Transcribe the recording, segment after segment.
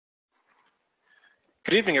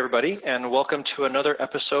Good evening, everybody, and welcome to another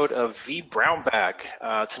episode of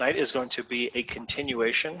vBrownBag. Tonight is going to be a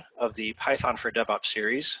continuation of the Python for DevOps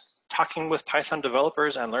series, talking with Python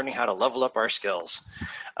developers and learning how to level up our skills.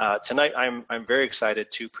 Tonight, I'm very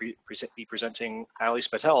excited to be presenting Ali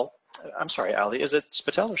Spittel. I'm sorry, Ali, is it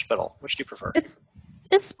Spittel or Spittle? Which do you prefer?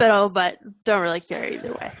 It's Spittle, but don't really care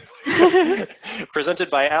either way. Presented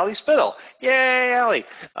by Ali Spittle. Yay, Ali!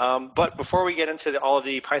 But before we get into all of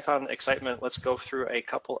the Python excitement, let's go through a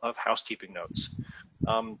couple of housekeeping notes.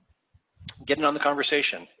 Getting on the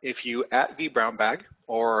conversation. If you at vBrownBag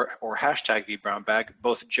or hashtag vBrownBag,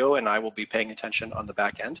 both Joe and I will be paying attention on the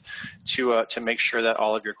back end to make sure that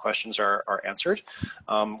all of your questions are answered.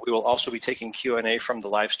 We will also be taking Q&A from the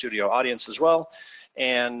live studio audience as well.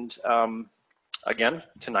 And again,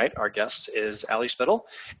 tonight our guest is Ali Spittle.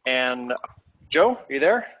 And Joe, are you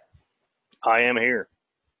there? I am here.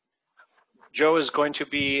 Joe is going to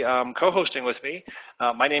be co-hosting with me.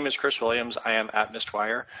 My name is Chris Williams. I am at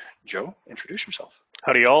Mistwire. Joe, introduce yourself.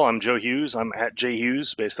 Howdy, y'all. I'm Joe Hughes. I'm at J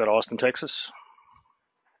Hughes, based out of Austin, Texas.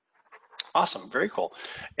 Awesome. Very cool.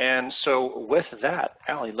 And so with that,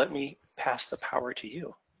 Ali, let me pass the power to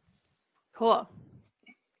you. Cool.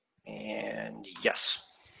 And yes.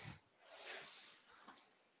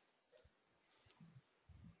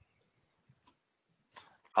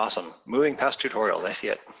 Awesome. Moving past tutorials. I see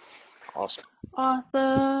it. Awesome.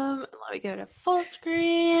 Awesome. Let me go to full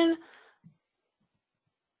screen.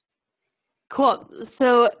 Cool.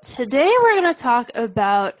 So today we're going to talk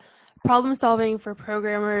about problem solving for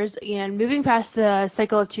programmers and moving past the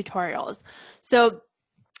cycle of tutorials. So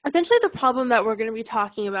essentially the problem that we're going to be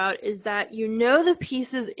talking about is that you know the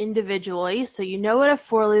pieces individually. So you know what a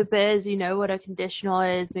for loop is, you know what a conditional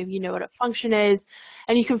is, maybe you know what a function is,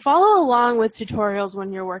 and you can follow along with tutorials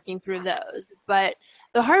when you're working through those. But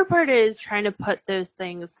the hard part is trying to put those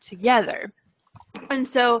things together. And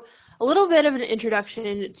so a little bit of an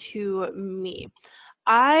introduction to me.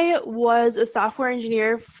 I was a software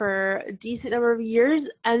engineer for a decent number of years,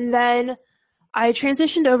 and then I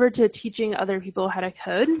transitioned over to teaching other people how to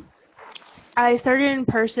code. I started in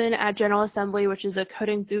person at General Assembly, which is a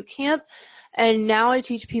coding boot camp, and now I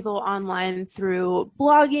teach people online through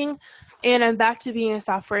blogging, and I'm back to being a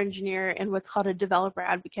software engineer and what's called a developer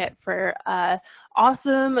advocate for an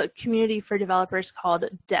awesome community for developers called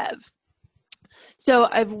Dev. So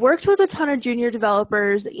I've worked with a ton of junior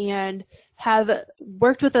developers and have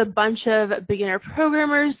worked with a bunch of beginner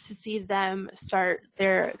programmers to see them start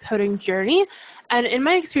their coding journey. And in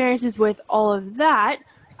my experiences with all of that,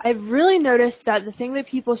 I've really noticed that the thing that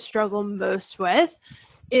people struggle most with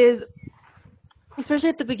is, especially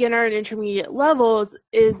at the beginner and intermediate levels,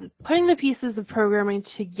 is putting the pieces of programming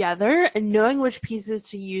together and knowing which pieces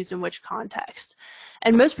to use in which context.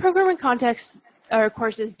 And most programming contexts or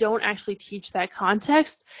courses don't actually teach that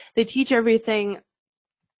context. They teach everything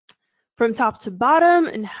from top to bottom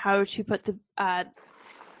and how to put the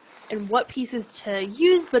and what pieces to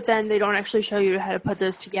use, but then they don't actually show you how to put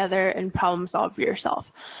those together and problem solve for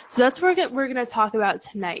yourself. So that's what we're going to talk about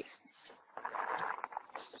tonight.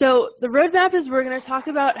 So the roadmap is we're going to talk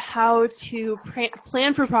about how to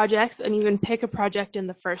plan for projects and even pick a project in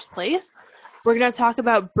the first place. We're going to talk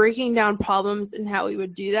about breaking down problems and how we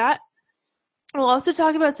would do that. We'll also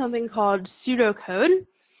talk about something called pseudocode,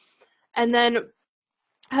 and then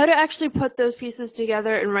how to actually put those pieces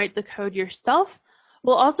together and write the code yourself.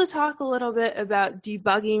 We'll also talk a little bit about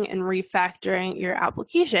debugging and refactoring your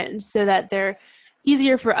applications so that they're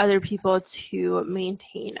easier for other people to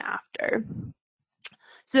maintain after.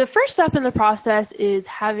 So the first step in the process is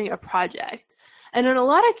having a project. And in a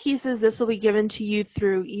lot of cases, this will be given to you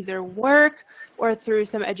through either work or through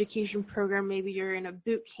some education program. Maybe you're in a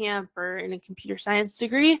boot camp or in a computer science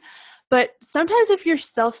degree. But sometimes if you're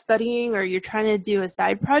self-studying or you're trying to do a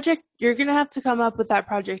side project, you're going to have to come up with that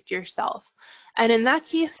project yourself. And in that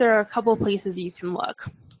case, there are a couple places you can look.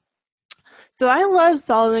 So I love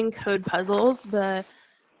solving code puzzles. They're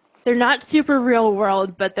not super real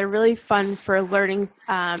world, but they're really fun for learning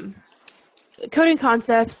coding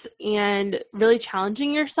concepts and really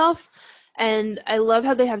challenging yourself. And I love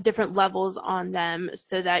how they have different levels on them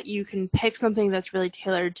so that you can pick something that's really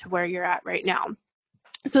tailored to where you're at right now.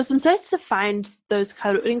 So some sites to find those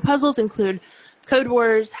coding puzzles include Code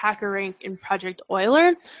Wars, HackerRank, and Project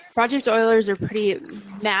Euler. Project Eulers are pretty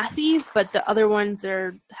mathy, but the other ones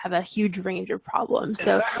have a huge range of problems. Is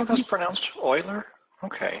that how that's pronounced? Euler?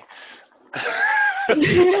 Okay.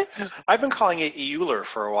 I've been calling it Euler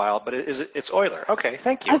for a while, but it's Euler. Okay,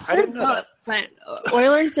 thank you. I didn't know that. But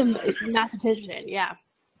Euler's the mathematician, yeah.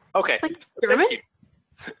 Okay. German? Thank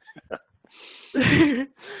you.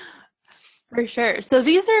 For sure. So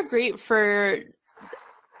these are great for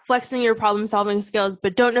flexing your problem solving skills,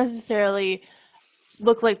 but don't necessarily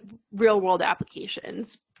look like real world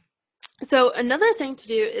applications. So another thing to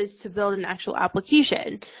do is to build an actual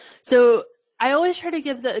application. So I always try to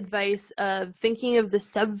give the advice of thinking of the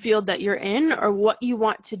subfield that you're in or what you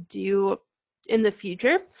want to do in the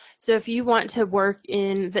future. So if you want to work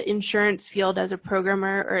in the insurance field as a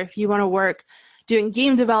programmer, or if you want to work doing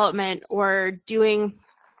game development or doing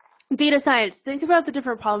data science, think about the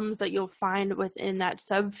different problems that you'll find within that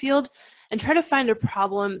subfield and try to find a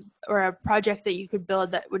problem or a project that you could build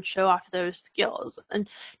that would show off those skills, and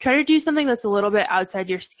try to do something that's a little bit outside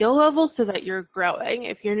your skill level so that you're growing.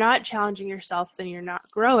 If you're not challenging yourself, then you're not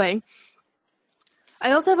growing.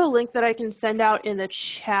 I also have a link that I can send out in the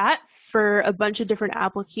chat for a bunch of different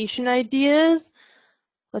application ideas.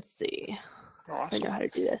 Let's see. Awesome. I know how to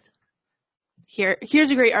do this.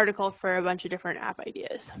 Here's a great article for a bunch of different app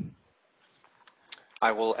ideas.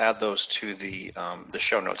 I will add those to the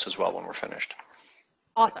show notes as well when we're finished.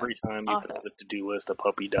 Awesome. Every time you Awesome. put the to-do list, a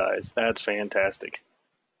puppy dies. That's fantastic.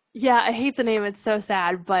 Yeah, I hate the name. It's so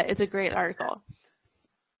sad, but it's a great article.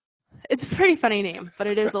 It's a pretty funny name, but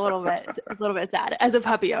it is a little bit sad as a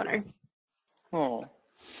puppy owner. Oh.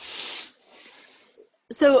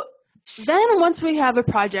 So then once we have a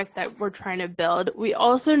project that we're trying to build, we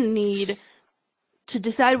also need to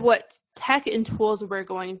decide what tech and tools we're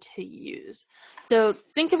going to use. So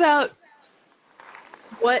think about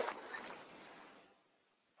what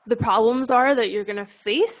the problems are that you're going to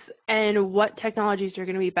face and what technologies are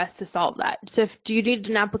going to be best to solve that. So do you need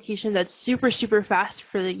an application that's super, super fast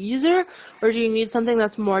for the user, or do you need something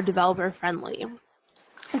that's more developer friendly?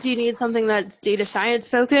 Do you need something that's data science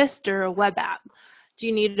focused or a web app? Do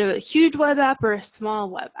you need a huge web app or a small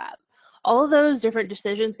web app? All of those different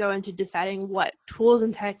decisions go into deciding what tools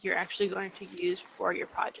and tech you're actually going to use for your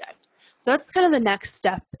project. So that's kind of the next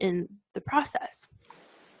step in the process.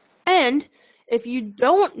 And if you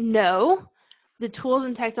don't know the tools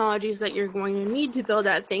and technologies that you're going to need to build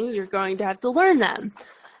that thing, you're going to have to learn them.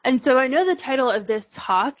 And so I know the title of this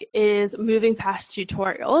talk is Moving Past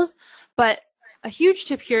Tutorials, but a huge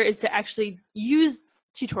tip here is to actually use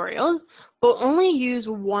tutorials, but only use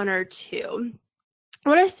one or two.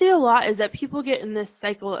 What I see a lot is that people get in this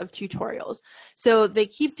cycle of tutorials. So they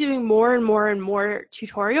keep doing more and more and more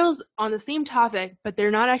tutorials on the same topic, but they're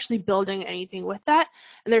not actually building anything with that,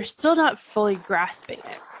 and they're still not fully grasping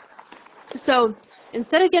it. So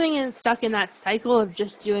instead of getting stuck in that cycle of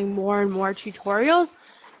just doing more and more tutorials,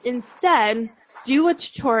 instead do a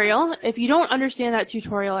tutorial. If you don't understand that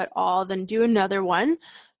tutorial at all, then do another one.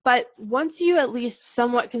 But once you at least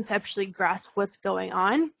somewhat conceptually grasp what's going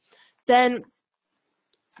on, then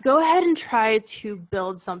go ahead and try to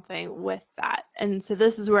build something with that. And so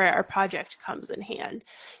this is where our project comes in hand.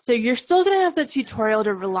 So you're still going to have the tutorial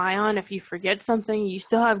to rely on. If you forget something, you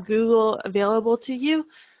still have Google available to you.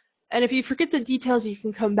 And if you forget the details, you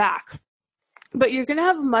can come back. But you're going to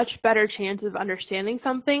have a much better chance of understanding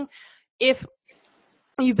something if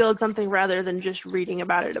you build something rather than just reading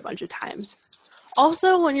about it a bunch of times.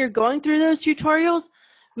 Also, when you're going through those tutorials,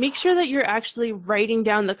 make sure that you're actually writing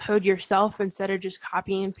down the code yourself instead of just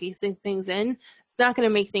copying and pasting things in. It's not going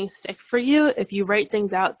to make things stick for you. If you write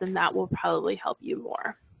things out, then that will probably help you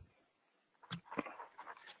more.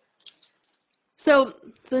 So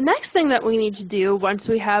the next thing that we need to do once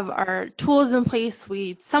we have our tools in place,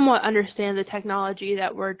 we somewhat understand the technology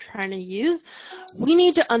that we're trying to use, we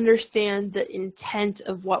need to understand the intent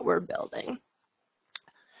of what we're building.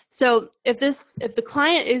 So if the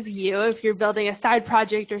client is you, if you're building a side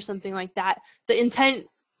project or something like that, the intent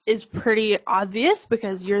is pretty obvious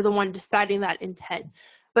because you're the one deciding that intent.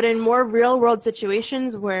 But in more real world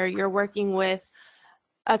situations where you're working with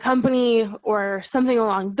a company or something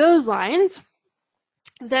along those lines,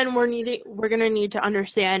 then we're going to need to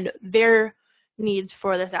understand their needs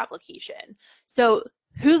for this application. So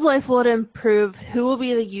whose life will it improve, who will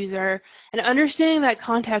be the user, and understanding that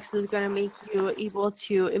context is going to make you able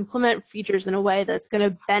to implement features in a way that's going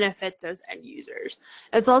to benefit those end users.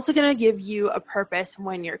 It's also going to give you a purpose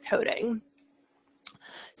when you're coding.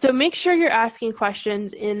 So make sure you're asking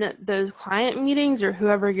questions in those client meetings or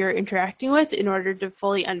whoever you're interacting with in order to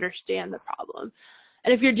fully understand the problem.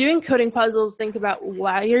 And if you're doing coding puzzles, think about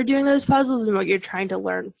why you're doing those puzzles and what you're trying to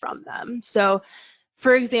learn from them. So,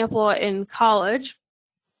 for example, in college,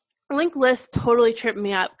 linked lists totally tripped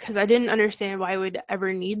me up because I didn't understand why we'd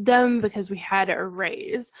ever need them because we had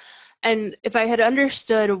arrays. And if I had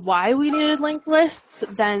understood why we needed linked lists,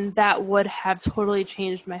 then that would have totally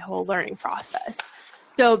changed my whole learning process.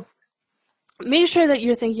 So make sure that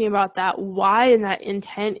you're thinking about that why and that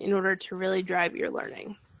intent in order to really drive your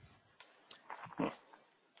learning.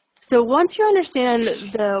 So once you understand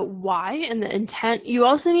the why and the intent, you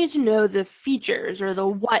also need to know the features or the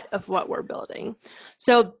what of what we're building.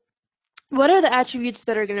 So what are the attributes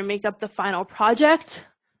that are going to make up the final project?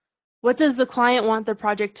 What does the client want the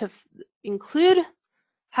project to include?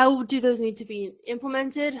 How do those need to be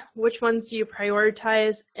implemented? Which ones do you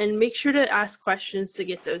prioritize? And make sure to ask questions to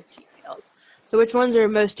get those details. So which ones are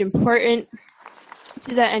most important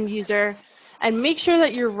to the end user? And make sure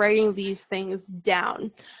that you're writing these things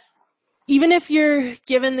down. Even if you're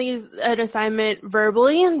given an assignment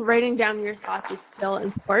verbally, writing down your thoughts is still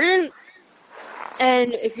important.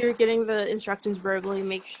 And if you're getting the instructions verbally,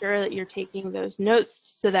 make sure that you're taking those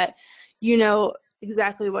notes so that you know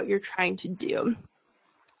exactly what you're trying to do.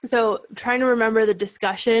 So trying to remember the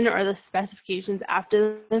discussion or the specifications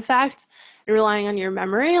after the fact and relying on your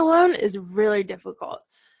memory alone is really difficult.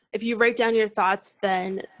 If you write down your thoughts,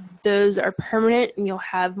 then those are permanent and you'll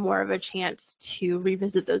have more of a chance to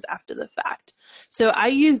revisit those after the fact. So I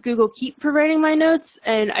use Google Keep for writing my notes,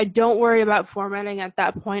 and I don't worry about formatting at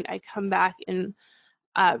that point. I come back and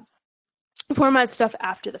format stuff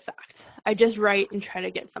after the fact. I just write and try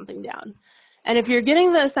to get something down. And if you're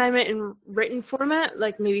getting the assignment in written format,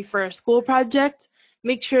 like maybe for a school project,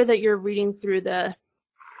 make sure that you're reading through the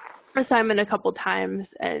assignment a couple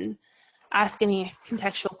times and ask any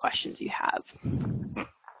contextual questions you have.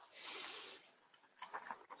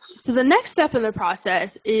 So the next step in the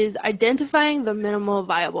process is identifying the minimal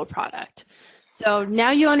viable product. So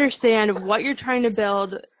now you understand what you're trying to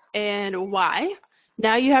build and why.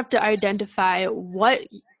 Now you have to identify what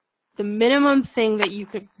the minimum thing that you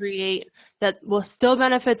could create that will still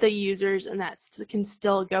benefit the users and that can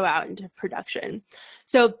still go out into production.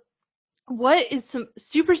 So what is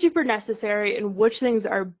super necessary and which things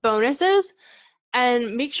are bonuses,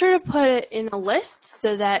 and make sure to put it in a list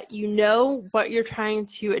so that you know what you're trying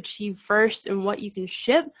to achieve first and what you can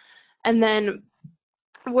ship, and then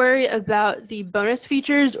worry about the bonus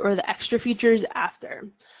features or the extra features after.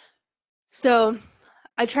 So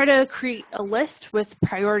I try to create a list with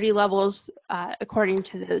priority levels according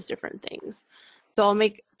to those different things. So I'll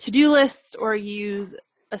make to-do lists or use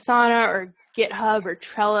Asana or GitHub or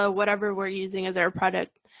Trello, whatever we're using as our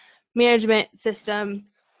product management system,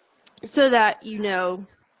 so that you know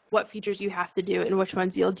what features you have to do and which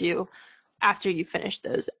ones you'll do after you finish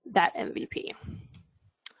that MVP.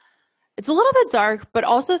 It's a little bit dark, but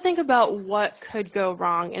also think about what could go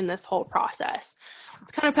wrong in this whole process.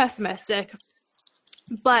 It's kind of pessimistic,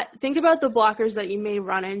 but think about the blockers that you may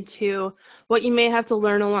run into, what you may have to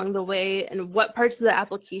learn along the way, and what parts of the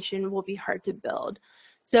application will be hard to build.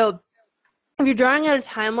 So if you're drawing out a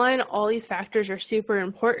timeline, all these factors are super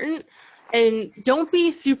important. And don't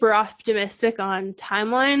be super optimistic on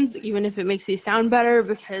timelines, even if it makes you sound better,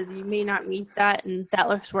 because you may not meet that, and that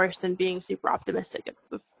looks worse than being super optimistic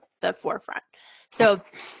at the forefront. So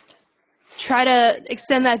try to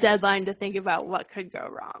extend that deadline to think about what could go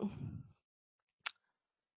wrong.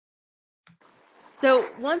 So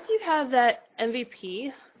once you have that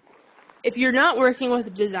MVP, if you're not working with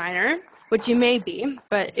a designer, which you may be,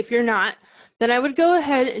 but if you're not, then I would go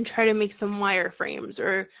ahead and try to make some wireframes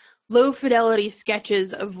or low fidelity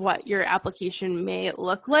sketches of what your application may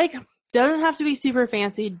look like. Doesn't have to be super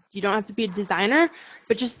fancy. You don't have to be a designer,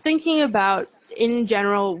 but just thinking about in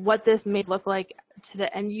general what this may look like to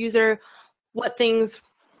the end user, what things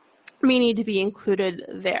may need to be included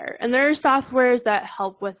there. And there are softwares that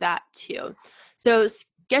help with that too. So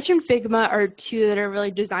Sketch and Figma are two that are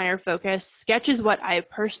really designer focused. Sketch is what I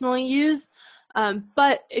personally use,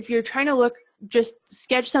 but if you're trying to just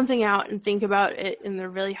sketch something out and think about it in the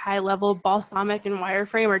really high level, Balsamiq and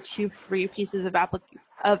Wireframe are two free pieces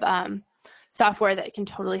of software that can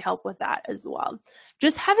totally help with that as well.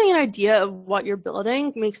 Just having an idea of what you're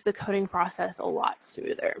building makes the coding process a lot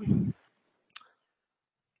smoother.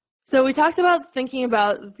 So we talked about thinking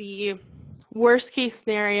about the worst case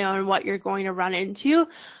scenario and what you're going to run into,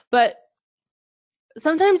 but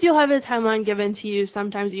sometimes you'll have a timeline given to you,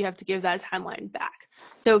 sometimes you have to give that timeline back.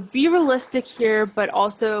 So be realistic here, but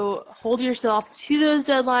also hold yourself to those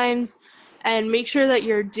deadlines and make sure that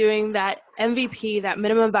you're doing that MVP, that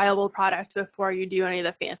minimum viable product, before you do any of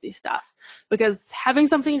the fancy stuff, because having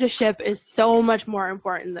something to ship is so much more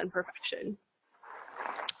important than perfection.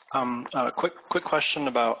 Quick question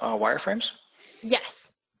about wireframes. Yes.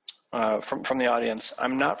 From the audience,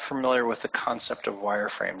 I'm not familiar with the concept of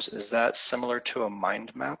wireframes. Is that similar to a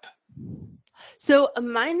mind map? So a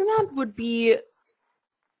mind map would be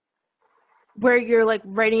where you're like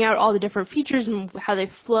writing out all the different features and how they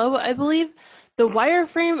flow, I believe. The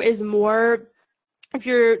wireframe is more if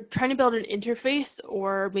you're trying to build an interface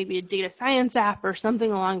or maybe a data science app or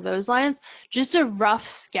something along those lines, just a rough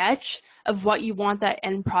sketch of what you want that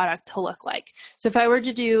end product to look like. So if I were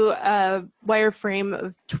to do a wireframe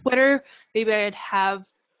of Twitter, maybe I'd have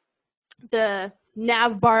the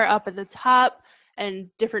nav bar up at the top and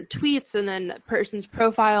different tweets and then a person's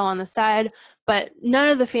profile on the side, but none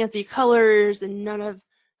of the fancy colors and none of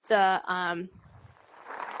the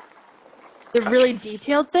really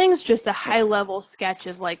detailed things, just a high level sketch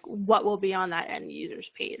of like what will be on that end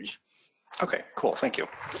user's page. Okay, cool, thank you.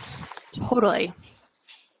 Totally.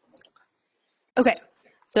 Okay,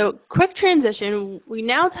 so quick transition. We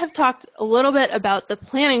now have talked a little bit about the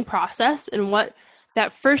planning process and what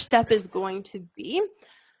that first step is going to be.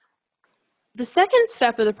 The second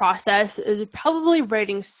step of the process is probably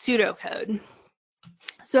writing pseudocode.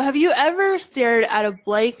 So have you ever stared at a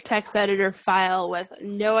blank text editor file with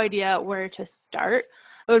no idea where to start?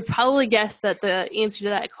 I would probably guess that the answer to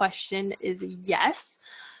that question is yes.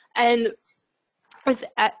 And if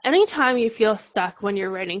at any time you feel stuck when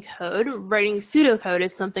you're writing code, writing pseudocode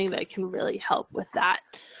is something that can really help with that.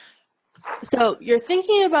 So you're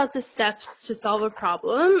thinking about the steps to solve a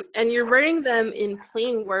problem, and you're writing them in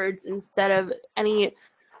plain words instead of any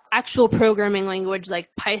actual programming language like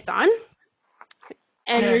Python.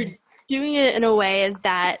 And you're doing it in a way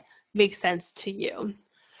that makes sense to you.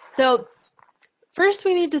 So first,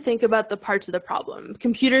 we need to think about the parts of the problem.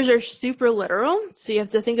 Computers are super literal, so you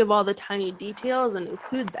have to think of all the tiny details and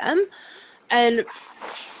include them. And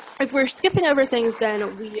if we're skipping over things,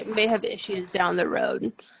 then we may have issues down the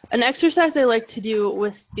road. An exercise I like to do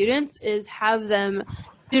with students is have them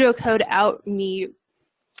pseudocode out me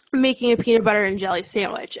making a peanut butter and jelly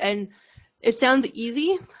sandwich. And it sounds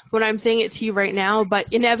easy when I'm saying it to you right now,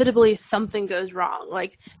 but inevitably something goes wrong.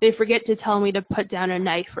 Like they forget to tell me to put down a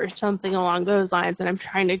knife or something along those lines, and I'm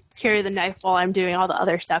trying to carry the knife while I'm doing all the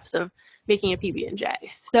other steps of making a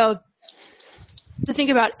PB&J. So to think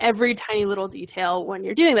about every tiny little detail when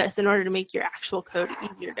you're doing this in order to make your actual code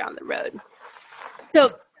easier down the road.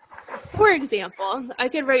 So for example, I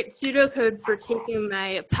could write pseudocode for taking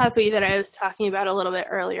my puppy that I was talking about a little bit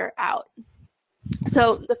earlier out.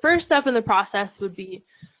 So the first step in the process would be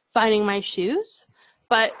finding my shoes,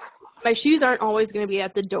 but my shoes aren't always going to be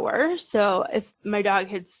at the door. So if my dog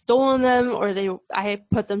had stolen them or I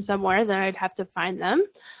put them somewhere, then I'd have to find them.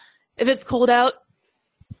 If it's cold out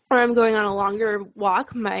or I'm going on a longer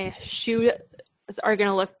walk, my shoes are going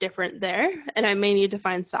to look different there, and I may need to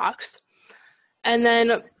find socks. And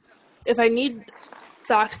then if I need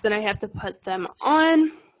socks, then I have to put them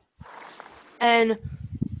on. And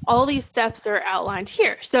all these steps are outlined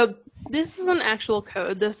here. So this isn't actual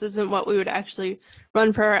code. This isn't what we would actually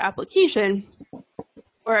run for our application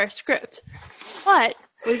or our script. But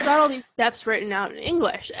we've got all these steps written out in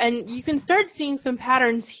English. And you can start seeing some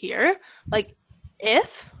patterns here, like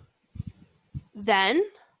if, then,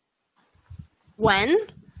 when,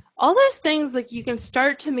 all those things. Like you can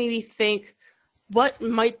start to maybe think, what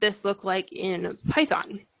might this look like in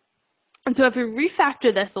Python? And so if we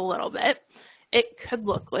refactor this a little bit, it could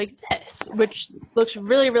look like this, which looks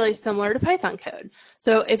really, really similar to Python code.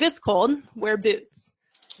 So if it's cold, wear boots.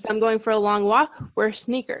 If I'm going for a long walk, wear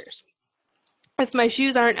sneakers. If my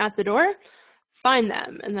shoes aren't at the door, find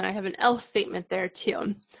them. And then I have an else statement there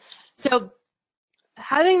too. So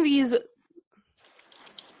having these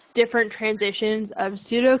different transitions of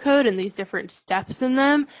pseudocode and these different steps in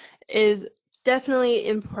them is definitely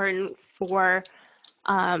important for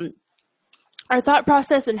our thought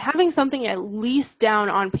process and having something at least down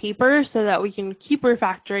on paper so that we can keep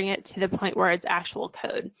refactoring it to the point where it's actual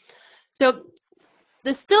code. So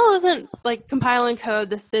this still isn't like compiling code.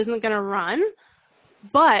 This isn't going to run,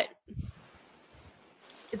 but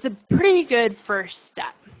it's a pretty good first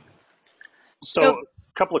step. So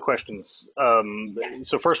a couple of questions. Yes.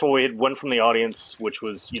 So first of all, we had one from the audience, which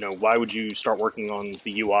was, why would you start working on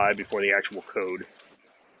the UI before the actual code?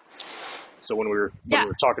 So when we were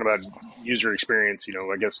talking about user experience,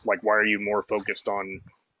 I guess like why are you more focused on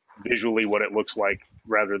visually what it looks like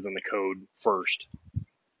rather than the code first?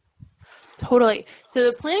 Totally. So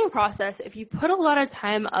the planning process, if you put a lot of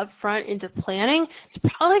time up front into planning, it's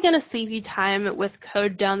probably going to save you time with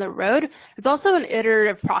code down the road. It's also an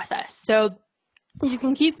iterative process. So you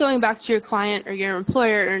can keep going back to your client or your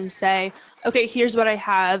employer and say, okay, here's what I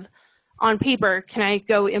have on paper. Can I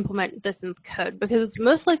go implement this in code? Because it's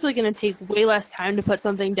most likely going to take way less time to put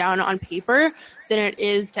something down on paper than it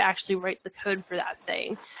is to actually write the code for that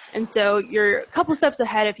thing. And so you're a couple steps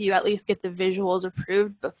ahead if you at least get the visuals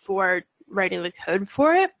approved before writing the code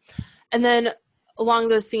for it. And then along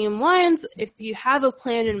those same lines, if you have a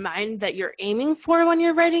plan in mind that you're aiming for when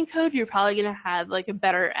you're writing code, you're probably going to have like a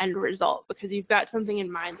better end result because you've got something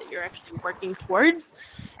in mind that you're actually working towards.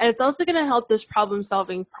 And it's also going to help this problem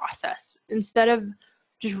solving process. Instead of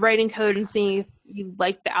just writing code and seeing if you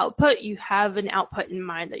like the output, you have an output in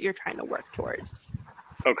mind that you're trying to work towards.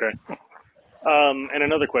 Okay. And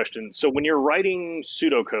another question. So when you're writing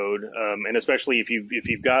pseudocode, and especially if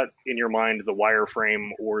you've got in your mind the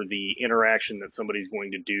wireframe or the interaction that somebody's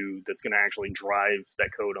going to do that's going to actually drive that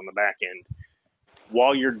code on the back end,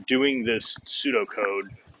 while you're doing this pseudocode,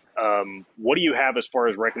 what do you have as far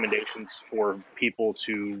as recommendations for people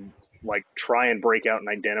to like try and break out and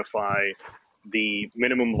identify the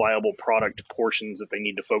minimum viable product portions that they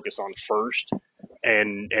need to focus on first,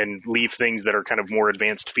 and leave things that are kind of more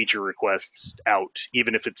advanced feature requests out,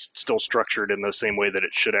 even if it's still structured in the same way that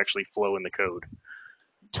it should actually flow in the code?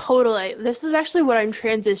 Totally. This is actually what I'm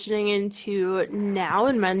transitioning into now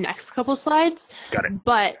in my next couple slides. Got it.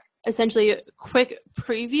 But essentially, a quick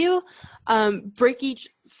preview, break each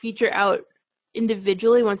feature out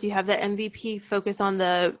individually once you have the MVP, focus on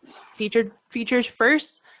the features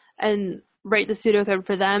first and write the pseudocode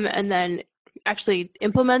for them, and then actually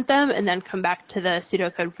implement them, and then come back to the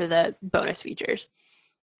pseudocode for the bonus features.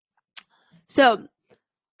 So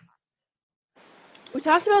we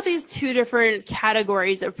talked about these two different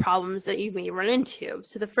categories of problems that you may run into.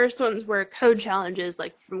 So the first ones were code challenges,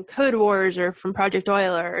 like from Code Wars or from Project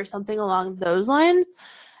Euler or something along those lines.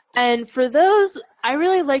 And for those, I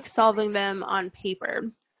really like solving them on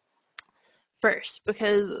paper first,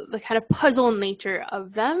 because the kind of puzzle nature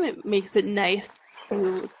of them, it makes it nice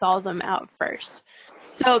to solve them out first.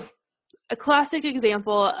 So a classic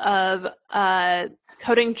example of a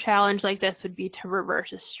coding challenge like this would be to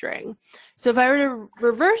reverse a string. So if I were to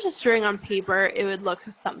reverse a string on paper, it would look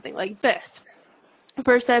something like this.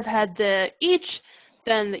 First, I've had the each,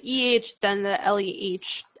 then the EH, then the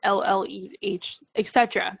LEH, LLEH,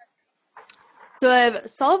 etc. So I've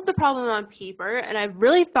solved the problem on paper, and I've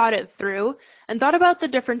really thought it through and thought about the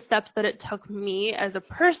different steps that it took me as a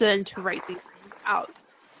person to write these things out.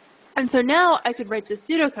 And so now I could write the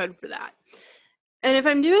pseudocode for that. And if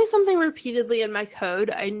I'm doing something repeatedly in my code,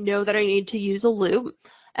 I know that I need to use a loop,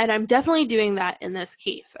 and I'm definitely doing that in this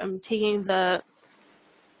case. I'm taking the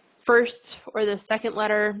first or the second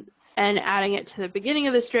letter and adding it to the beginning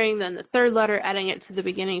of the string, then the third letter, adding it to the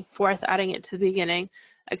beginning, fourth, adding it to the beginning,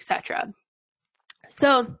 etc.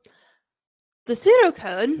 So the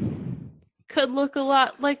pseudocode could look a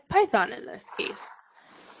lot like Python in this case.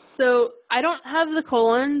 So I don't have the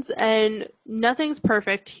colons and nothing's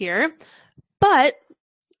perfect here, but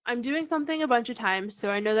I'm doing something a bunch of times, so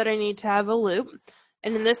I know that I need to have a loop.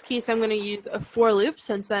 And in this case, I'm going to use a for loop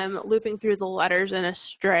since I'm looping through the letters in a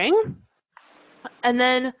string. And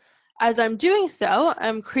then as I'm doing so,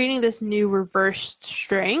 I'm creating this new reversed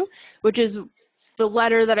string, which is the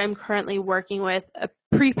letter that I'm currently working with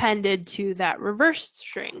prepended to that reversed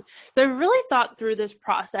string. So I really thought through this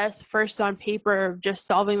process, first on paper of just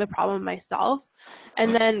solving the problem myself,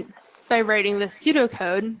 and then by writing the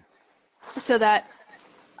pseudocode so that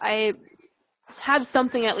I have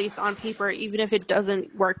something at least on paper, even if it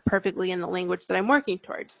doesn't work perfectly in the language that I'm working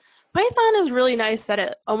towards. Python is really nice that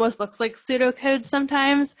it almost looks like pseudocode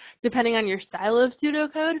sometimes, depending on your style of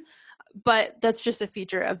pseudocode, but that's just a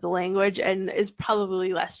feature of the language and is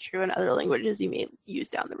probably less true in other languages you may use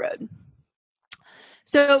down the road.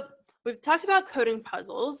 So we've talked about coding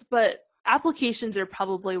puzzles, but applications are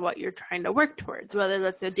probably what you're trying to work towards, whether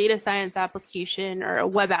that's a data science application or a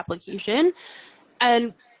web application.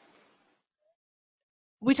 And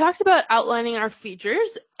we talked about outlining our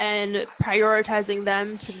features and prioritizing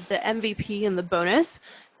them to the MVP and the bonus.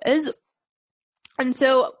 And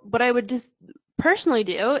so what I would just personally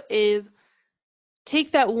do is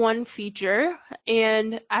take that one feature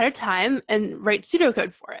and at a time and write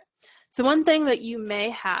pseudocode for it. So one thing that you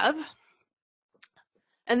may have,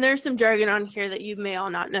 and there's some jargon on here that you may all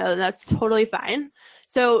not know, and that's totally fine.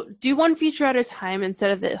 So do one feature at a time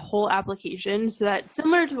instead of the whole application, so that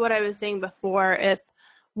similar to what I was saying before, if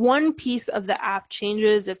one piece of the app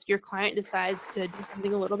changes, if your client decides to do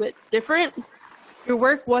something a little bit different, your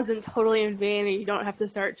work wasn't totally in vain and you don't have to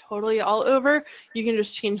start totally all over. You can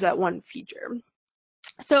just change that one feature.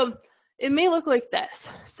 So it may look like this.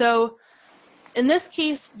 So in this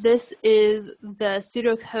case, this is the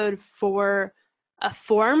pseudocode for a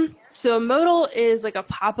form. So a modal is like a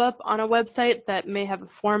pop-up on a website that may have a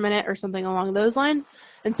form in it or something along those lines.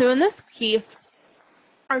 And so in this case,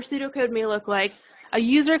 our pseudocode may look like a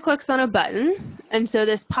user clicks on a button, and so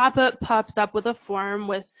this pop-up pops up with a form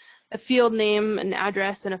with a field name, an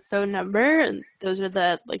address, and a phone number. And those are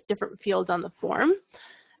the different fields on the form.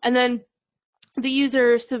 And then the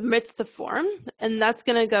user submits the form, and that's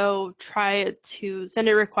going to go try to send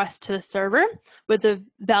a request to the server with the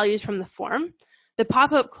values from the form. The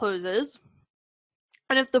pop-up closes,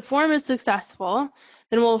 and if the form is successful,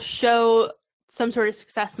 then we'll show some sort of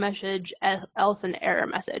success message, else an error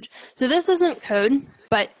message. So this isn't code,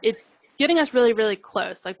 but it's getting us really, really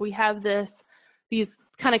close. Like we have these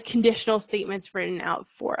kind of conditional statements written out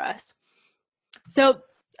for us. So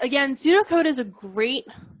again, pseudocode is a great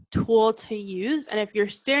tool to use, and if you're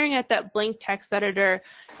staring at that blank text editor,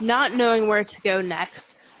 not knowing where to go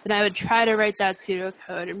next, then I would try to write that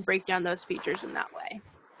pseudocode and break down those features in that way.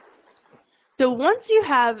 So once you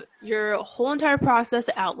have your whole entire process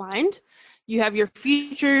outlined, you have your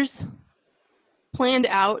features planned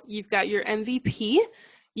out, you've got your MVP,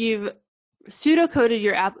 you've pseudocoded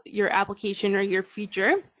your application or your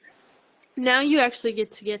feature. Now you actually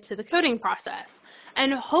get to the coding process.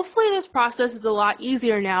 And hopefully this process is a lot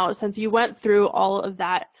easier now since you went through all of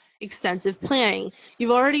that extensive planning.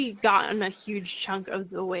 You've already gotten a huge chunk of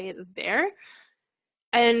the way there.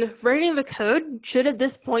 And writing the code should at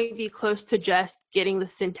this point be close to just getting the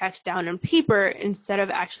syntax down on paper instead of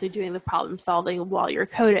actually doing the problem solving while you're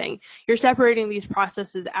coding. You're separating these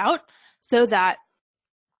processes out so that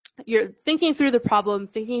you're thinking through the problem,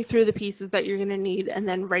 thinking through the pieces that you're going to need, and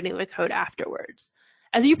then writing the code afterwards.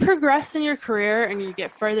 As you progress in your career and you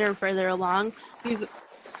get further and further along, these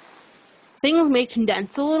things may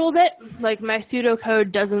condense a little bit. Like my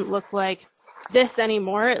pseudocode doesn't look like this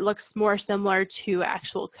anymore. It looks more similar to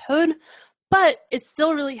actual code, but it's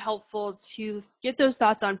still really helpful to get those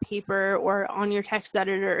thoughts on paper or on your text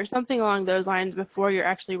editor or something along those lines before you're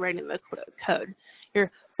actually writing the code.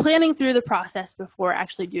 You're planning through the process before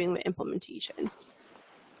actually doing the implementation.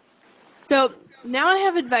 So now I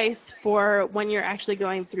have advice for when you're actually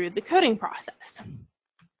going through the coding process.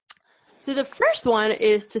 So the first one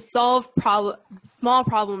is to solve small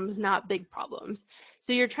problems, not big problems.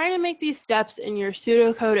 So you're trying to make these steps in your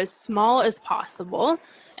pseudocode as small as possible.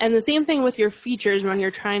 And the same thing with your features when you're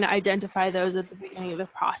trying to identify those at the beginning of the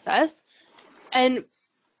process. And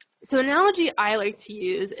so an analogy I like to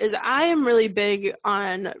use is I am really big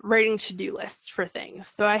on writing to-do lists for things.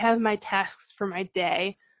 So I have my tasks for my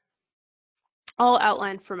day all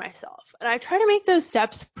outlined for myself. And I try to make those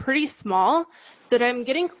steps pretty small so that I'm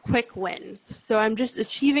getting quick wins. So I'm just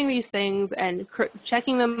achieving these things and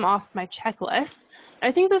checking them off my checklist. And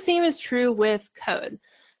I think the same is true with code.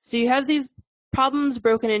 So you have these problems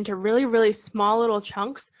broken into really, really small little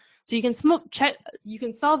chunks. So you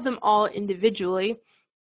can solve them all individually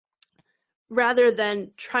rather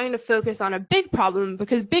than trying to focus on a big problem,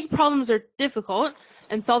 because big problems are difficult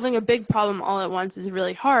and solving a big problem all at once is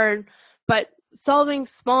really hard. But solving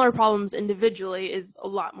smaller problems individually is a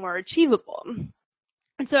lot more achievable.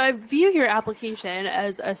 And so I view your application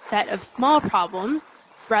as a set of small problems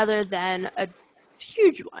rather than a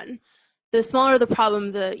huge one. The smaller the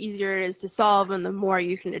problem, the easier it is to solve and the more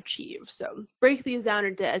you can achieve. So break these down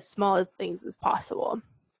into as small things as possible.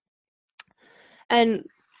 And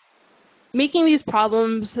making these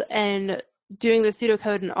problems and doing the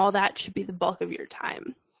pseudocode and all that should be the bulk of your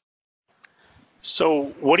time. So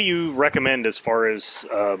what do you recommend as far as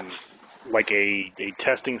like a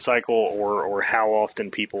testing cycle or how often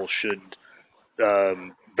people should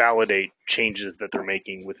validate changes that they're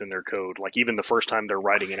making within their code? Like even the first time they're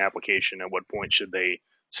writing an application, at what point should they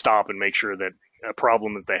stop and make sure that a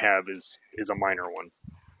problem that they have is a minor one?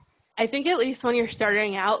 I think at least when you're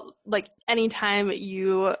starting out, like anytime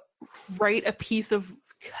you write a piece of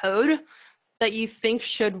code that you think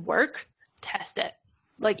should work, test it.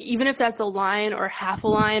 Like even if that's a line or half a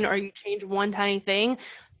line or you change one tiny thing,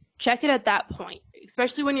 check it at that point,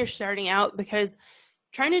 especially when you're starting out, because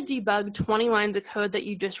trying to debug 20 lines of code that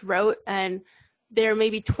you just wrote and there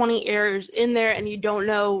may be 20 errors in there and you don't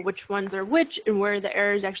know which ones are which and where the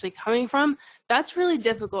error is actually coming from, that's really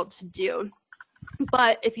difficult to do.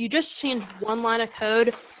 But if you just change one line of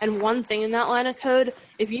code and one thing in that line of code,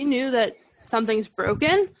 if you knew that something's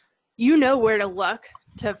broken, you know where to look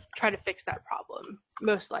to try to fix that problem,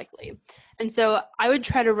 most likely. And so I would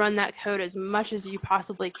try to run that code as much as you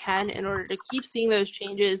possibly can in order to keep seeing those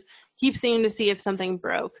changes, keep seeing to see if something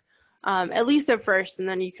broke, at least at first, and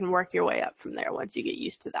then you can work your way up from there once you get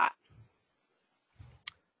used to that.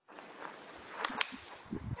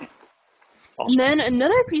 And then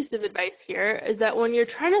another piece of advice here is that when you're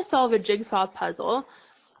trying to solve a jigsaw puzzle,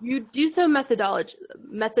 you do so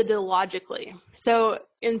methodologically. So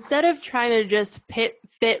instead of trying to just fit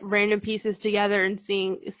random pieces together and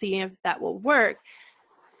seeing if that will work,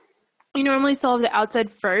 you normally solve the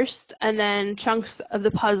outside first, and then chunks of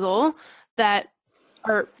the puzzle that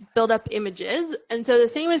are build up images. And so the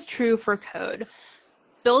same is true for code.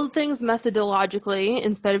 Build things methodologically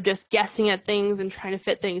instead of just guessing at things and trying to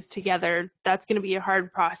fit things together. That's going to be a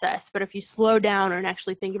hard process. But if you slow down and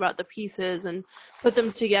actually think about the pieces and put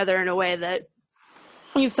them together in a way that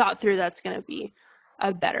you've thought through, that's going to be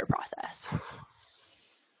a better process.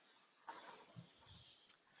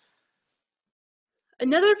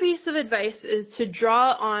 Another piece of advice is to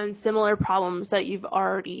draw on similar problems that you've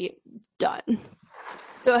already done.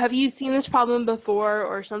 So have you seen this problem before,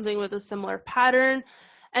 or something with a similar pattern?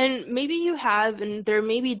 And maybe you have, and there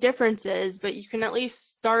may be differences, but you can at least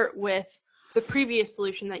start with the previous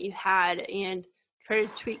solution that you had and try to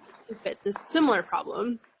tweak to fit this similar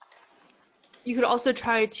problem. You could also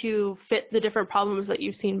try to fit the different problems that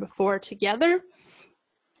you've seen before together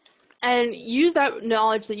and use that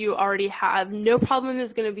knowledge that you already have. No problem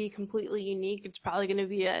is going to be completely unique. It's probably going to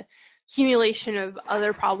be a accumulation of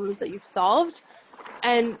other problems that you've solved.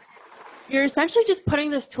 And you're essentially just putting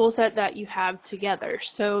this tool set that you have together.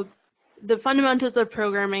 So the fundamentals of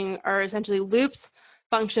programming are essentially loops,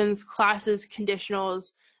 functions, classes,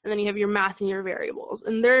 conditionals, and then you have your math and your variables.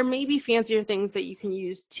 And there may be fancier things that you can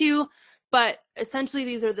use too, but essentially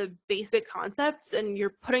these are the basic concepts, and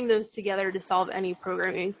you're putting those together to solve any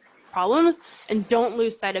programming problems, and don't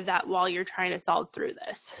lose sight of that while you're trying to solve through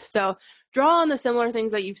this. So draw on the similar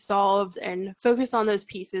things that you've solved and focus on those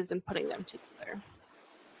pieces and putting them together.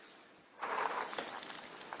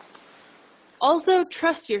 Also,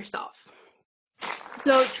 trust yourself.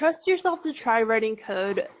 So trust yourself to try writing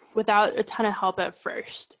code without a ton of help at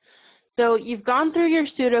first. So you've gone through your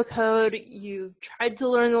pseudocode, you've tried to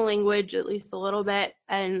learn the language at least a little bit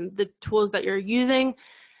and the tools that you're using.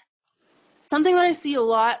 Something that I see a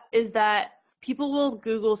lot is that people will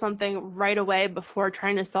Google something right away before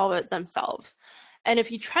trying to solve it themselves. And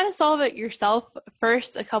if you try to solve it yourself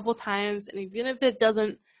first a couple times, and even if it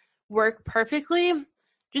doesn't work perfectly,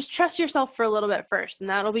 just trust yourself for a little bit first, and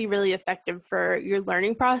that'll be really effective for your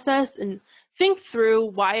learning process. And think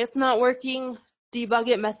through why it's not working, debug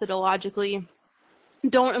it methodologically.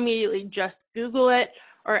 Don't immediately just Google it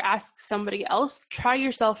or ask somebody else. Try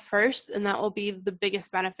yourself first, and that will be the biggest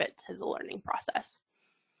benefit to the learning process.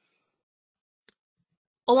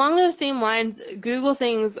 Along those same lines, Google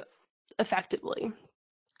things effectively.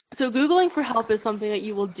 So Googling for help is something that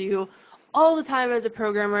you will do all the time as a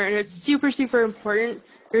programmer, and it's super, super important.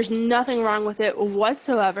 There's nothing wrong with it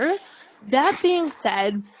whatsoever. That being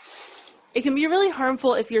said, it can be really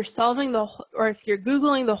harmful if you're solving or if you're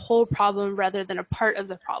Googling the whole problem rather than a part of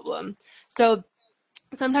the problem. So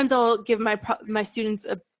sometimes I'll give my students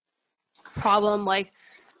a problem like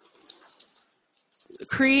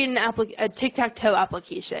create a tic-tac-toe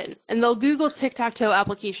application, and they'll Google tic-tac-toe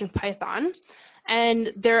application Python,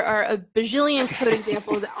 and there are a bajillion code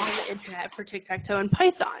examples on the internet for tic-tac-toe and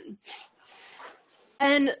Python.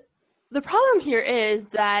 And the problem here is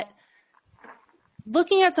that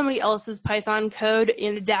looking at somebody else's Python code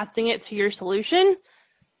and adapting it to your solution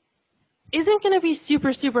isn't going to be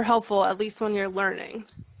super, super helpful, at least when you're learning.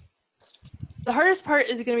 The hardest part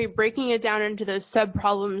is going to be breaking it down into those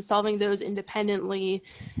sub-problems, solving those independently,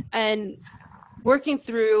 and working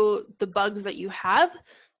through the bugs that you have.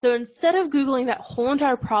 So instead of Googling that whole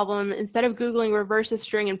entire problem, instead of Googling reverse a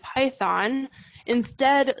string in Python,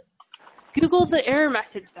 instead Google the error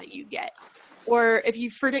message that you get. Or if you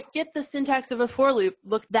forget the syntax of a for loop,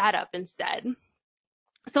 look that up instead.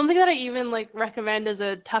 Something that I even recommend as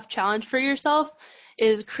a tough challenge for yourself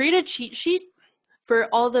is create a cheat sheet for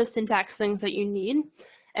all the syntax things that you need,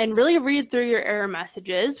 and really read through your error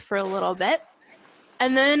messages for a little bit,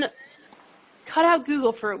 and then cut out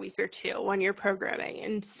Google for a week or two when you're programming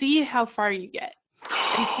and see how far you get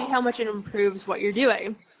and see how much it improves what you're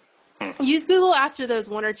doing. Use Google after those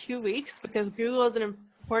 1 or 2 weeks, because Google is an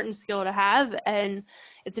important skill to have and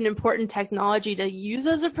it's an important technology to use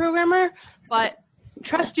as a programmer, but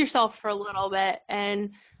trust yourself for a little bit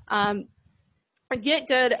and get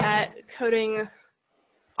good at coding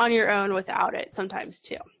on your own without it sometimes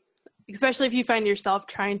too, especially if you find yourself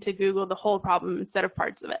trying to Google the whole problem instead of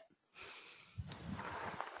parts of it.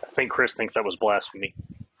 I think Chris thinks that was blasphemy.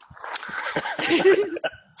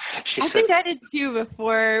 I think I did too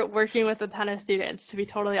before working with a ton of students, to be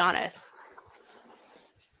totally honest.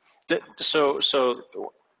 So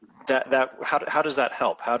how does that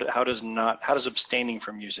help? How does abstaining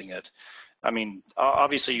from using it? I mean,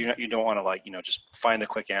 obviously you don't want to just find the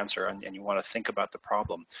quick answer, and you want to think about the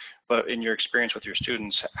problem. But in your experience with your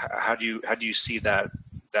students, how do you see that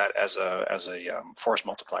as a force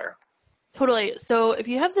multiplier? Totally. So if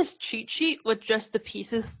you have this cheat sheet with just the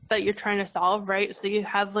pieces that you're trying to solve, right? So you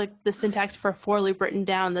have like the syntax for a for loop written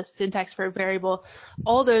down, the syntax for a variable,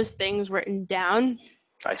 all those things written down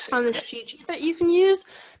I see. on this cheat sheet that you can use,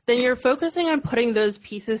 then you're focusing on putting those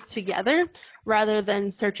pieces together rather than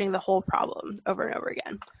searching the whole problem over and over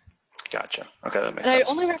again. Gotcha. Okay, that makes And sense.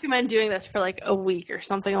 I only recommend doing this for like a week or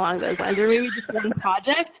something along those lines, or maybe just one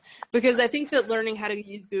project, because I think that learning how to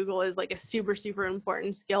use Google is like a super, super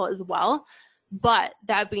important skill as well. But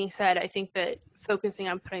that being said, I think that focusing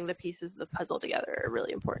on putting the pieces of the puzzle together are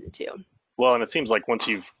really important too. Well, and it seems like once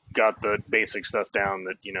you've got the basic stuff down,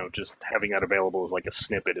 that just having that available as like a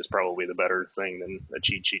snippet is probably the better thing than a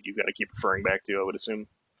cheat sheet you've got to keep referring back to, I would assume.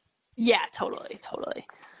 Yeah, totally, totally.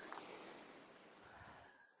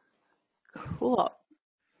 Cool.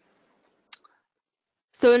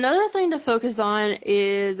 So another thing to focus on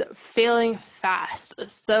is failing fast.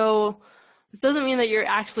 So this doesn't mean that you're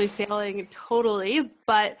actually failing totally,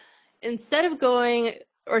 but instead of going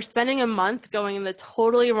or spending a month going in the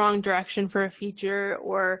totally wrong direction for a feature,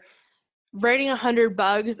 or writing 100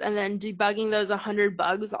 bugs and then debugging those 100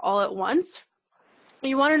 bugs all at once,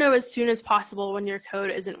 you want to know as soon as possible when your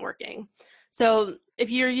code isn't working. So if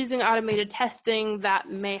you're using automated testing, that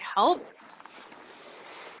may help,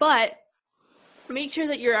 but make sure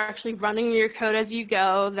that you're actually running your code as you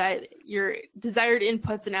go, that your desired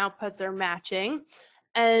inputs and outputs are matching.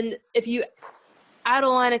 And if you add a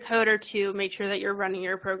line of code or two, make sure that you're running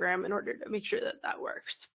your program in order to make sure that that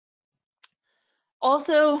works.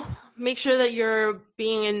 Also, make sure that you're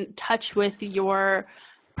being in touch with your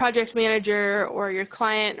project manager or your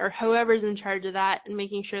client or whoever's in charge of that, and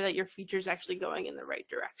making sure that your feature is actually going in the right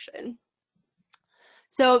direction.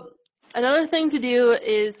 So another thing to do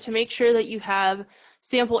is to make sure that you have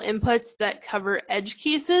sample inputs that cover edge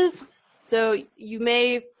cases. So you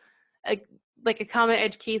may, like a common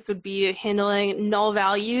edge case would be handling null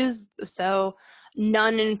values. So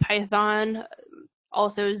none in Python,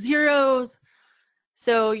 also zeros.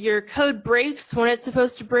 So your code breaks when it's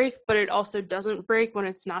supposed to break, but it also doesn't break when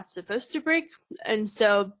it's not supposed to break. And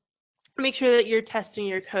so make sure that you're testing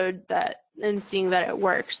your code and seeing that it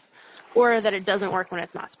works, or that it doesn't work when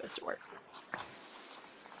it's not supposed to work.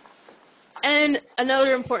 And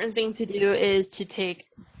another important thing to do is to take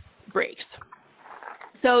breaks.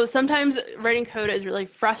 So sometimes writing code is really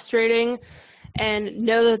frustrating, and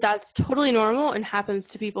know that that's totally normal and happens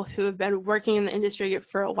to people who have been working in the industry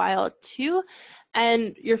for a while too.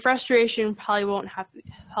 And your frustration probably won't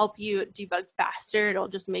help you debug faster. It'll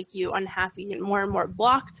just make you unhappy and more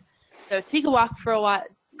blocked. So take a walk for a while.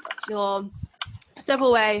 You'll step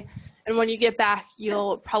away, and when you get back,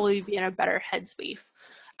 you'll probably be in a better headspace.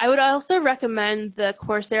 I would also recommend the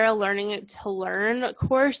Coursera Learning to Learn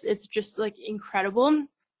course. It's just like incredible.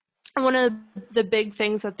 One of the big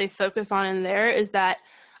things that they focus on in there is that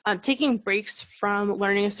taking breaks from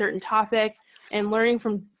learning a certain topic and learning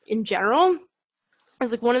from in general is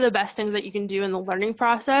like one of the best things that you can do in the learning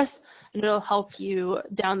process, and it'll help you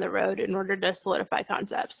down the road in order to solidify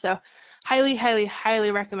concepts. So highly, highly, highly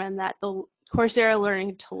recommend that, the Coursera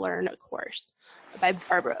Learning to Learn course by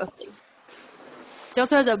Barbara Oakley. She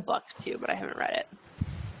also has a book too, but I haven't read it.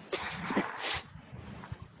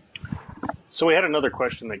 So we had another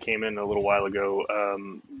question that came in a little while ago.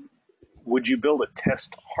 Would you build a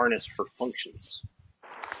test harness for functions?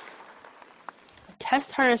 A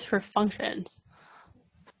test harness for functions.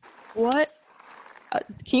 What?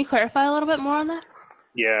 Can you clarify a little bit more on that?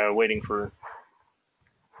 Yeah, waiting for.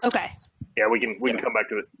 Okay. Yeah, we can come back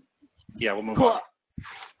to it. Yeah, we'll move on.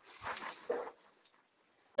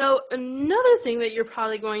 So another thing that you're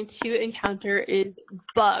probably going to encounter is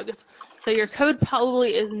bugs. So your code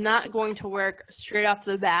probably is not going to work straight off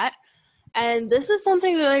the bat. And this is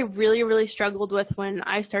something that I really, really struggled with when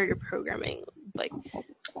I started programming. Like,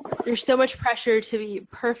 there's so much pressure to be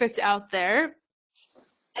perfect out there.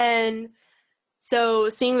 And so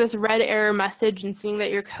seeing this red error message and seeing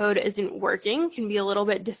that your code isn't working can be a little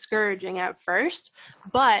bit discouraging at first,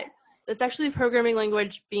 but it's actually a programming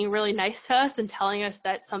language being really nice to us and telling us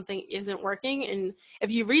that something isn't working. And if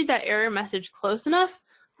you read that error message close enough,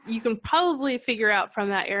 you can probably figure out from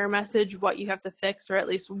that error message what you have to fix, or at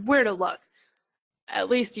least where to look, at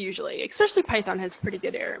least usually. Especially Python has pretty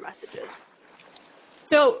good error messages.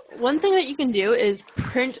 So one thing that you can do is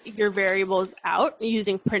print your variables out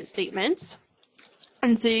using print statements.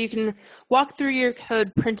 And so you can walk through your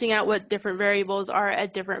code printing out what different variables are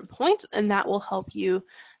at different points, and that will help you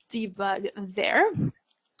debug there.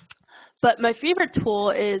 But my favorite tool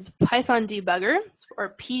is Python Debugger,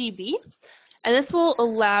 or PDB, and this will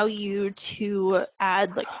allow you to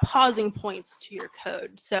add like pausing points to your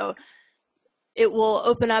code. So it will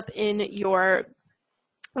open up in your,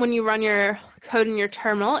 when you run your code in your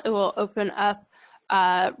terminal, it will open up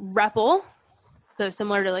REPL, so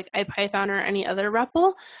similar to like IPython or any other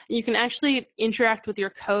REPL. You can actually interact with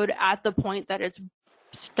your code at the point that it's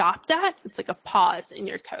stopped at. It's like a pause in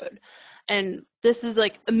your code. And this is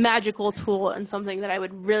like a magical tool and something that I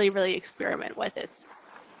would really, really experiment with. It's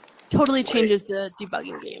totally changes the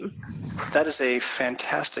debugging game. That is a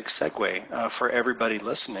fantastic segue for everybody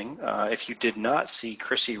listening. If you did not see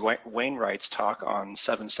Chrissy Wainwright's talk on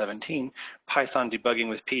 717, Python debugging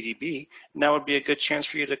with PDB, now would be a good chance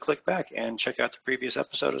for you to click back and check out the previous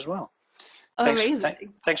episode as well.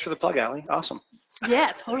 Amazing. Thanks for the plug, Allie. Awesome.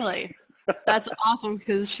 Yeah, totally. That's awesome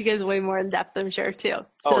because she goes way more in depth, I'm sure, too.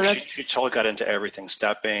 So she totally got into everything,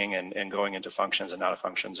 stepping and going into functions and not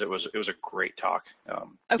functions. It was a great talk. Okay.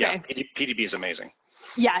 Yeah, PDB is amazing.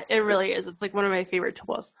 Yeah, it really is. It's like one of my favorite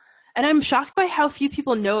tools. And I'm shocked by how few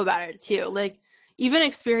people know about it, too. Like, even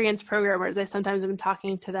experienced programmers, I sometimes am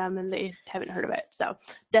talking to them and they haven't heard of it. So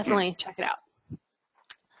definitely check it out.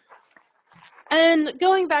 And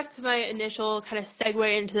going back to my initial kind of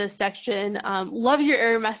segue into this section, love your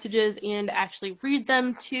error messages and actually read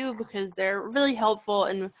them too, because they're really helpful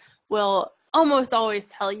and will almost always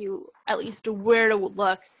tell you at least where to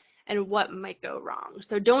look and what might go wrong.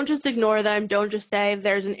 So don't just ignore them. Don't just say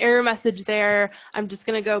there's an error message there, I'm just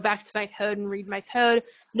going to go back to my code and read my code.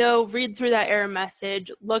 No, read through that error message,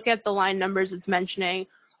 look at the line numbers it's mentioning,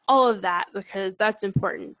 all of that, because that's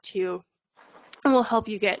important too, and will help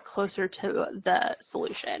you get closer to the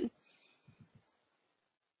solution.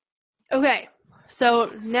 Okay,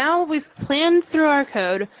 so now we've planned through our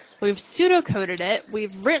code, we've pseudocoded it,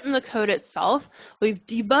 we've written the code itself, we've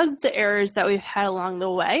debugged the errors that we've had along the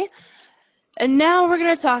way, and now we're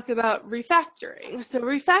going to talk about refactoring. So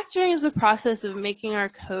refactoring is the process of making our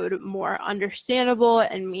code more understandable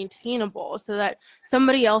and maintainable so that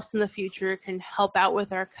somebody else in the future can help out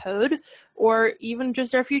with our code, or even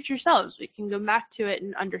just our future selves. We can go back to it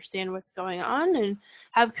and understand what's going on and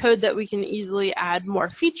have code that we can easily add more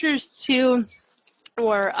features to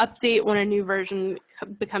or update when a new version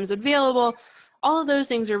becomes available. All of those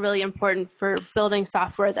things are really important for building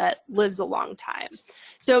software that lives a long time.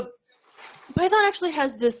 So Python actually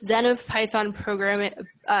has this Zen of Python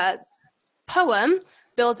poem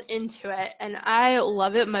built into it, and I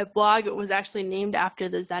love it. My blog was actually named after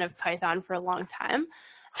the Zen of Python for a long time,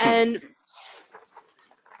 and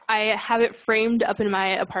I have it framed up in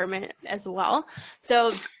my apartment as well.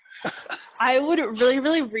 So I would really,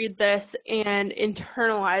 really read this and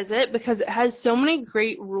internalize it because it has so many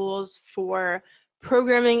great rules for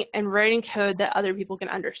programming and writing code that other people can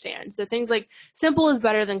understand. So things like simple is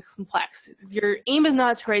better than complex. Your aim is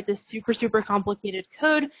not to write this super, super complicated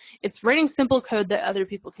code. It's writing simple code that other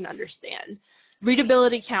people can understand.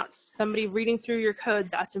 Readability counts. Somebody reading through your code,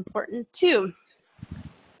 that's important too.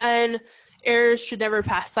 And errors should never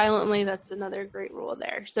pass silently. That's another great rule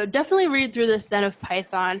there. So definitely read through this Zen of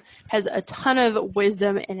Python. It has a ton of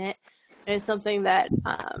wisdom in it. And it's something that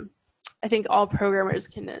I think all programmers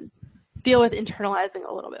can deal with internalizing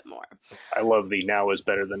a little bit more. I love the now is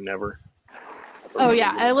better than never. Oh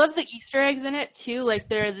yeah, I love the Easter eggs in it too. Like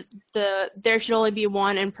there should only be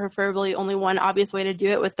one and preferably only one obvious way to do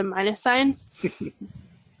it with the minus signs.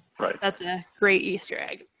 Right. That's a great Easter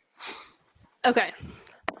egg. Okay.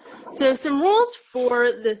 So some rules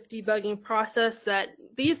for this debugging process that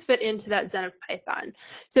these fit into that Zen of Python.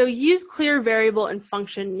 So use clear variable and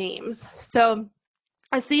function names. So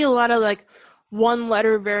I see a lot of like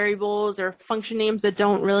one-letter variables or function names that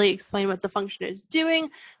don't really explain what the function is doing.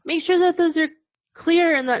 Make sure that those are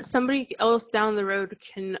clear and that somebody else down the road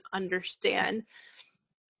can understand.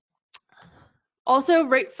 Also,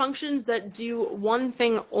 write functions that do one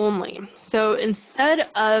thing only. So instead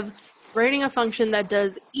of writing a function that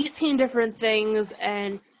does 18 different things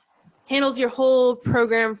and handles your whole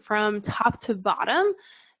program from top to bottom,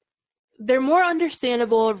 they're more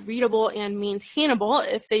understandable, readable, and maintainable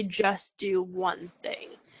if they just do one thing.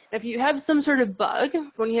 If you have some sort of bug,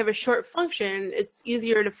 when you have a short function, it's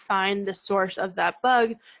easier to find the source of that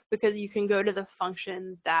bug because you can go to the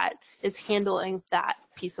function that is handling that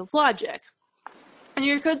piece of logic. And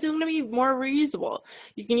your code's going to be more reusable.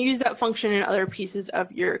 You can use that function in other pieces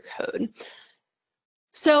of your code.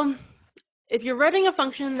 So if you're writing a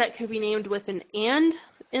function that could be named with an and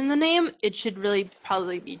in the name, it should really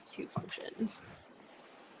probably be two functions.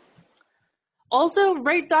 Also,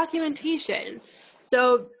 write documentation.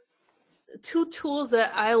 So two tools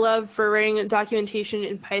that I love for writing documentation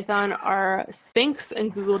in Python are Sphinx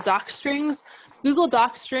and Google Docstrings. Google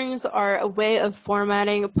Docstrings are a way of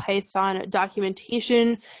formatting Python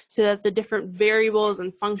documentation so that the different variables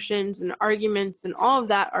and functions and arguments and all of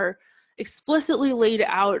that are explicitly laid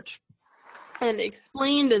out and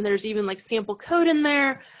explained, and there's even like sample code in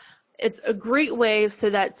there. It's a great way so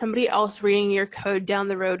that somebody else reading your code down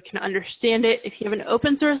the road can understand it. If you have an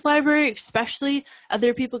open source library, especially,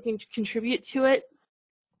 other people can contribute to it.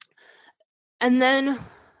 And then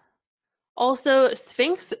also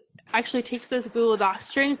Sphinx actually takes those Google Docs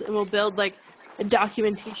strings and will build like a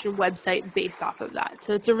documentation website based off of that.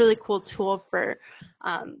 So it's a really cool tool for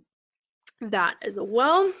that as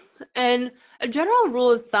well. And a general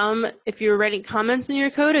rule of thumb, if you're writing comments in your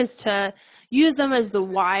code, is to use them as the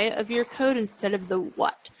why of your code instead of the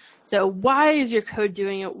what. So why is your code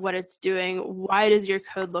doing what it's doing? Why does your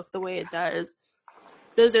code look the way it does?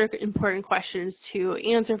 Those are important questions to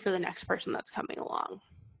answer for the next person that's coming along.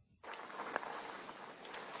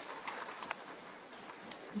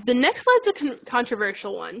 The next slide's a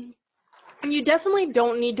controversial one. And you definitely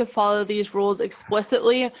don't need to follow these rules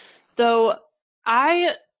explicitly, though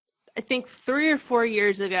I think 3 or 4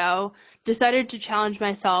 years ago, decided to challenge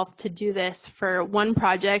myself to do this for one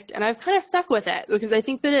project, and I've kind of stuck with it because I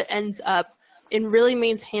think that it ends up in really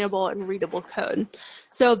maintainable and readable code.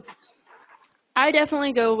 So I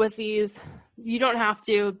definitely go with these. You don't have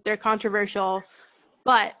to, they're controversial,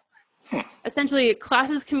 but essentially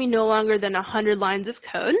classes can be no longer than 100 lines of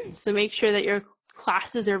code, so make sure that your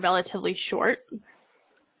classes are relatively short.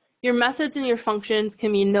 Your methods and your functions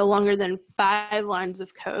can be no longer than 5 lines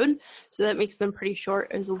of code, so that makes them pretty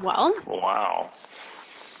short as well. Wow.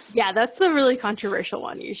 Yeah, that's the really controversial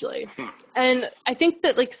one usually. And I think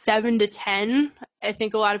that like 7 to 10, I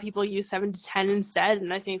think a lot of people use 7 to 10 instead,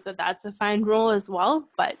 and I think that that's a fine rule as well.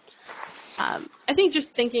 But I think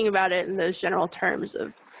just thinking about it in those general terms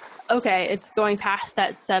of, okay, it's going past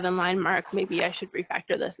that 7-line mark, maybe I should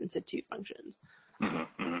refactor this into 2 functions.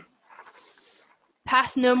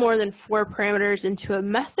 Pass no more than 4 parameters into a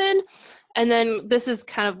method, and then this is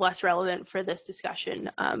kind of less relevant for this discussion,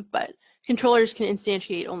 but controllers can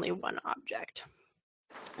instantiate only 1 object.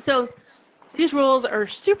 So these rules are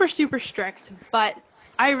super, super strict, but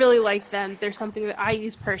I really like them. They're something that I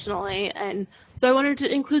use personally, and so I wanted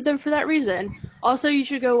to include them for that reason. Also, you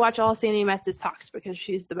should go watch all Sandy Metz's talks because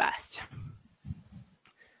she's the best.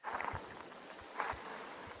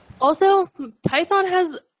 Also, Python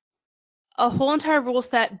has a whole entire rule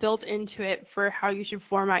set built into it for how you should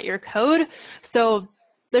format your code, so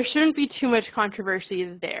there shouldn't be too much controversy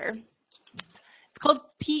there. It's called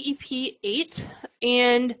PEP 8,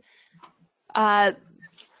 and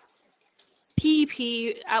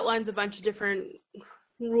PEP outlines a bunch of different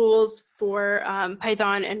rules for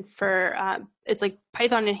Python and for, it's like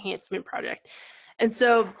Python Enhancement Project. And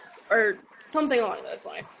so, or something along those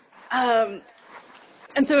lines.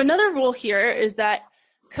 And so another rule here is that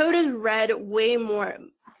code is read way more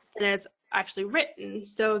than it's actually written.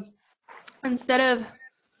 So instead of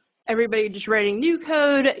everybody just writing new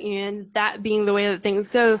code and that being the way that things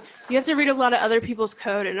go, you have to read a lot of other people's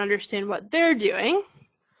code and understand what they're doing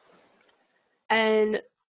and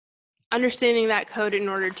understanding that code in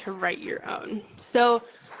order to write your own. So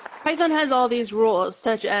Python has all these rules,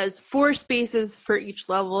 such as 4 spaces for each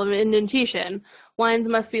level of indentation. Lines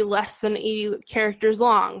must be less than 80 characters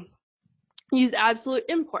long. Use absolute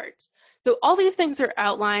imports. So all these things are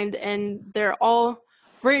outlined and they're all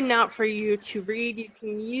written out for you to read. You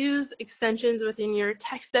can use extensions within your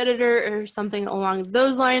text editor or something along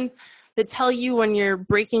those lines that tell you when you're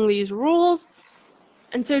breaking these rules.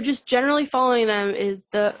 And so just generally following them is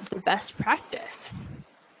the best practice.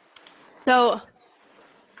 So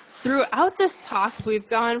throughout this talk, we've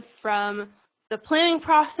gone from the planning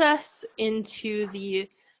process into the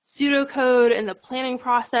pseudocode and the planning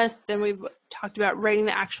process. Then we've talked about writing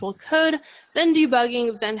the actual code, then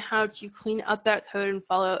debugging, then how to clean up that code and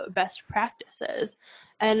follow best practices.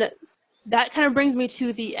 And that kind of brings me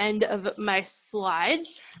to the end of my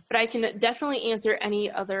slides, but I can definitely answer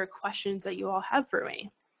any other questions that you all have for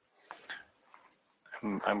me.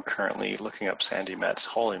 I'm currently looking up Sandy Metz.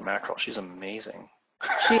 Holy mackerel, she's amazing.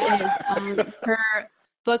 She is. Her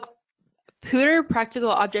book, Pooter, Practical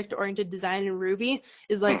Object-Oriented Design in Ruby,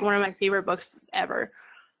 is like one of my favorite books ever.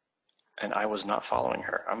 And I was not following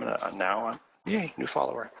her. I'm gonna now. Yay, new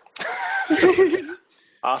follower.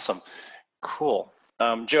 Awesome, cool.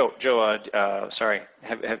 Joe, sorry.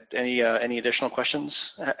 Have any additional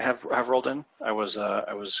questions have rolled in? I was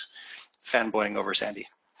fanboying over Sandy.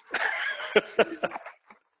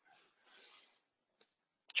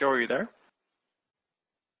 Joe, are you there?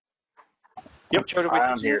 Yep, Joe, did we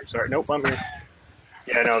I'm lose you? here. Sorry, nope, I'm here.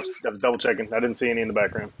 Yeah, no, I was double checking. I didn't see any in the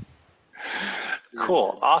background.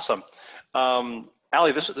 Cool, awesome.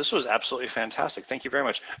 Ali, this was absolutely fantastic. Thank you very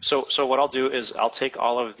much. So what I'll do is I'll take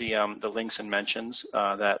all of the links and mentions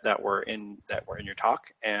that were in your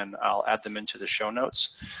talk, and I'll add them into the show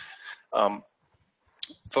notes.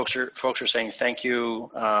 Folks are saying thank you,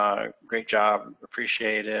 great job,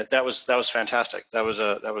 appreciate it. That was fantastic. That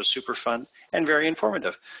was super fun and very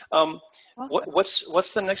informative. Awesome.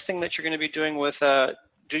 What's the next thing that you're going to be doing with?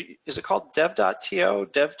 Is it called dev.to,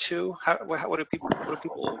 dev2? What do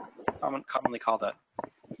people commonly call that?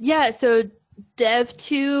 Yeah, so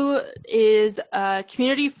Dev2 is a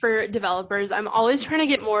community for developers. I'm always trying to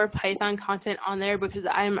get more Python content on there because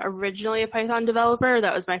I'm originally a Python developer.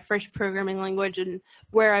 That was my first programming language and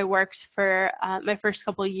where I worked for my first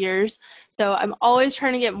couple of years. So I'm always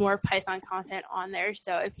trying to get more Python content on there.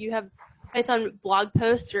 So if you have Python blog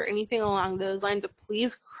posts or anything along those lines,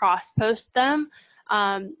 please cross-post them.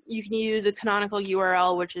 You can use a canonical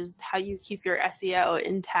URL, which is how you keep your SEO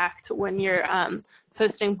intact when you're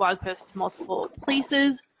posting blog posts to multiple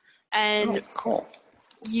places. And cool.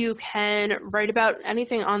 You can write about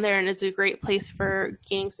anything on there, and it's a great place for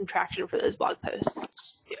gaining some traction for those blog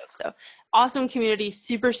posts. So awesome community,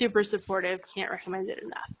 super, super supportive. Can't recommend it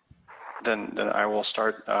enough. Then I will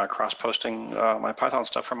start cross-posting my Python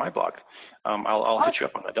stuff from my blog. I'll hit you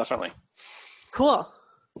up on that, definitely. Cool.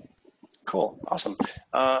 Cool, awesome.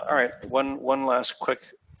 All right, one last quick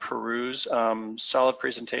peruse. Solid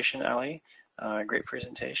presentation, Ali. Great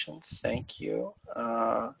presentation, thank you.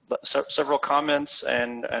 Several comments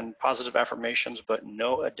and positive affirmations, but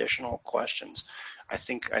no additional questions. I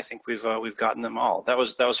think we've gotten them all. That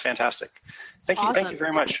was fantastic. Thank you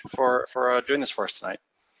very much for doing this for us tonight.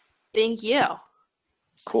 Thank you.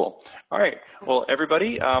 Cool. All right. Well,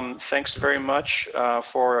 everybody, thanks very much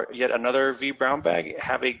for yet another V Brown Bag.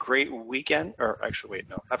 Have a great weekend, or actually, wait,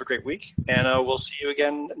 no, have a great week, and we'll see you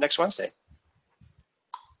again next Wednesday.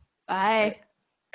 Bye.